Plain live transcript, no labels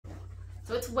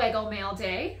So it's Waggle Mail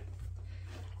Day.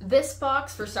 This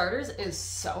box, for starters, is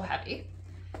so heavy.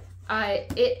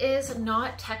 It is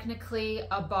not technically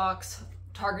a box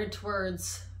targeted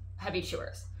towards heavy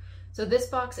chewers. So this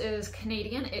box is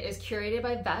Canadian. It is curated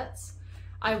by vets.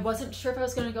 I wasn't sure if I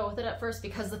was going to go with it at first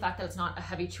because of the fact that it's not a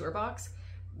heavy chewer box.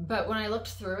 But when I looked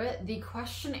through it, the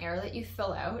questionnaire that you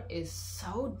fill out is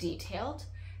so detailed.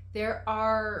 There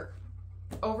are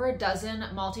over a dozen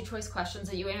multi-choice questions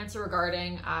that you answer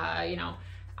regarding, you know,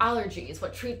 allergies,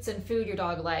 what treats and food your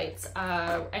dog likes,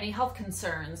 any health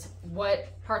concerns, what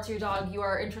parts of your dog you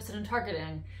are interested in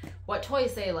targeting, what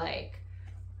toys they like.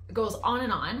 It goes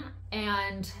on.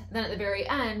 And then at the very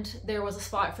end, there was a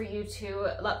spot for you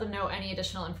to let them know any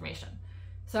additional information.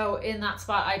 So in that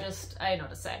spot, I had no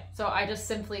to say. So I just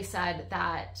simply said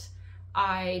that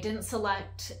I didn't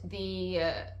select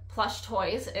the plush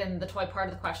toys in the toy part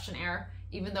of the questionnaire,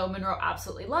 even though Monroe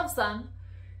absolutely loves them,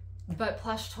 but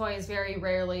plush toys very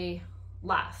rarely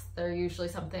last. They're usually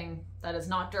something that is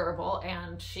not durable,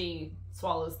 and she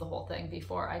swallows the whole thing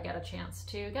before I get a chance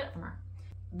to get it from her.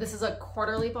 This is a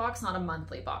quarterly box, not a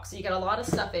monthly box. So you get a lot of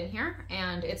stuff in here,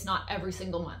 and it's not every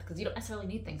single month because you don't necessarily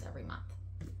need things every month.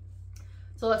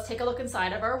 So let's take a look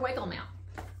inside of our Waggle mail.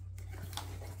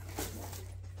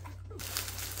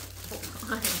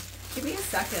 Hold on, give me a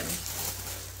second.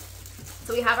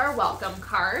 So we have our welcome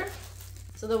card.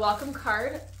 So the welcome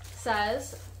card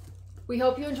says, "We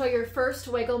hope you enjoy your first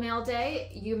Waggle Mail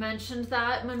Day. You mentioned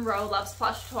that Monroe loves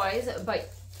plush toys, but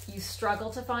you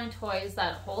struggle to find toys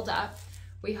that hold up.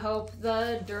 We hope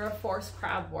the Duraforce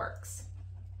crab works."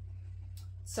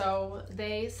 So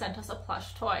they sent us a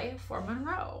plush toy for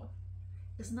Monroe.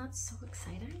 Isn't that so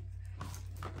exciting?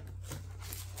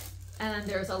 And then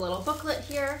there's a little booklet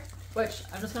here, which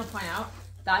I'm just gonna point out,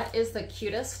 that is the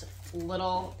cutest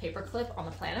little paper clip on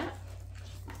the planet.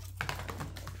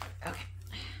 Okay.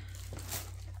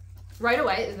 Right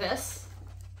away, this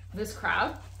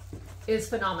crab is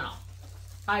phenomenal.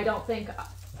 I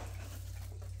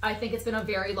think it's been a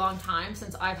very long time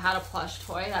since I've had a plush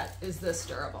toy that is this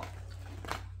durable.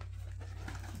 I'm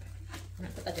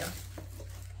gonna put that down.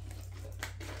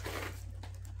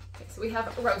 Okay, so we have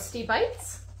roasty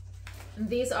bites. And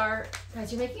these are,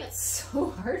 guys, you're making it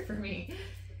so hard for me.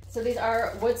 So these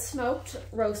are wood smoked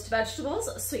roast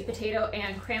vegetables, sweet potato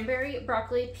and cranberry,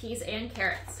 broccoli, peas, and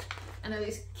carrots. And there are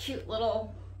these cute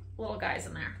little guys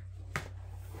in there.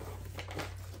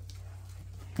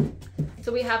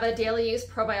 So we have a daily use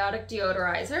probiotic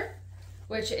deodorizer,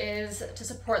 which is to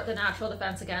support the natural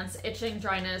defense against itching,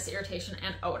 dryness, irritation,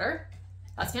 and odor.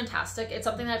 That's fantastic. It's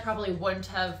something that I probably wouldn't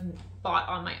have bought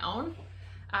on my own.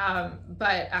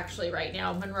 But actually right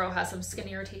now, Monroe has some skin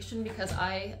irritation because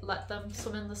I let them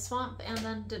swim in the swamp and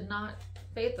then did not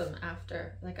bathe them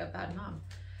after, like a bad mom.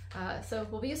 So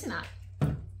we'll be using that.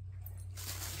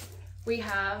 We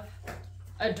have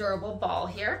a durable ball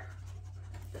here.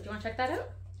 Do you want to check that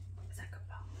out? Is that a good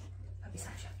ball?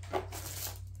 Beside you.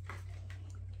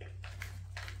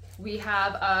 We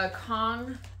have a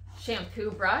Kong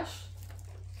shampoo brush.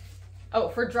 Oh,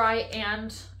 for dry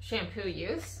and shampoo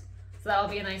use. So that'll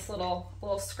be a nice little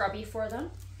scrubby for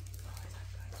them.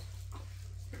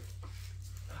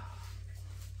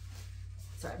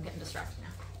 Sorry, I'm getting distracted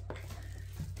now.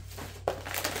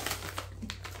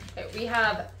 Okay, we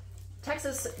have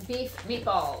Texas beef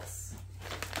meatballs.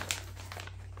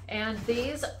 And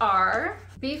these are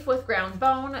beef with ground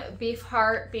bone, beef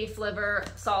heart, beef liver,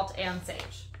 salt, and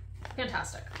sage.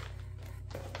 Fantastic.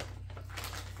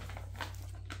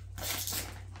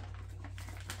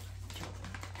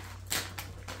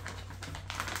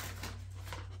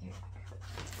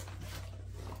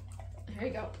 There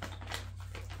you go.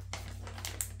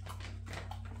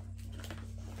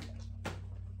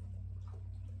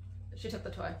 She took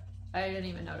the toy. I didn't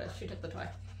even notice. She took the toy.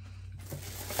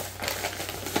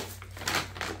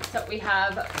 So we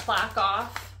have plaque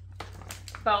off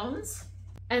bones,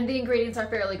 and the ingredients are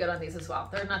fairly good on these as well.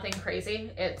 They're nothing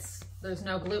crazy. There's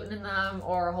no gluten in them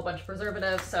or a whole bunch of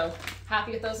preservatives, so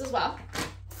happy with those as well.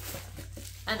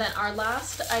 And then our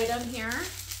last item here .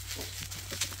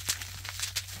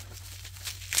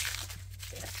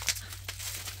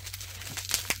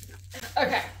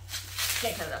 Okay,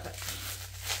 can't cut it up.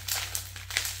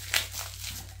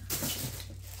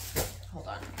 Hold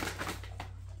on.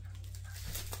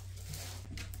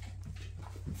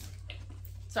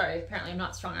 Sorry, apparently I'm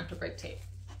not strong enough to break tape.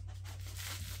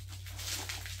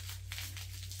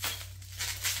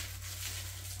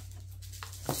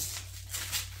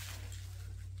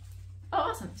 Oh,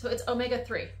 awesome. So it's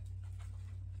omega-3,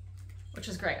 which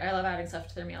is great. I love adding stuff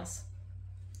to their meals.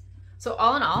 So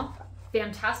all in all,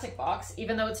 fantastic box,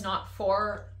 even though it's not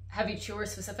for heavy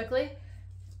chewers specifically.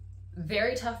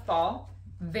 very tough ball,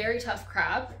 very tough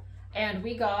crab, and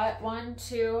we got 1,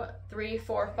 2, 3,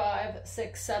 4, 5,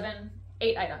 6, 7,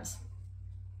 8 items.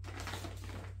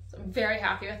 So I'm very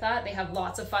happy with that. They have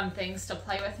lots of fun things to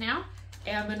play with now,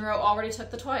 and Monroe already took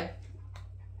the toy.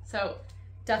 So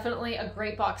definitely a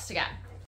great box to get.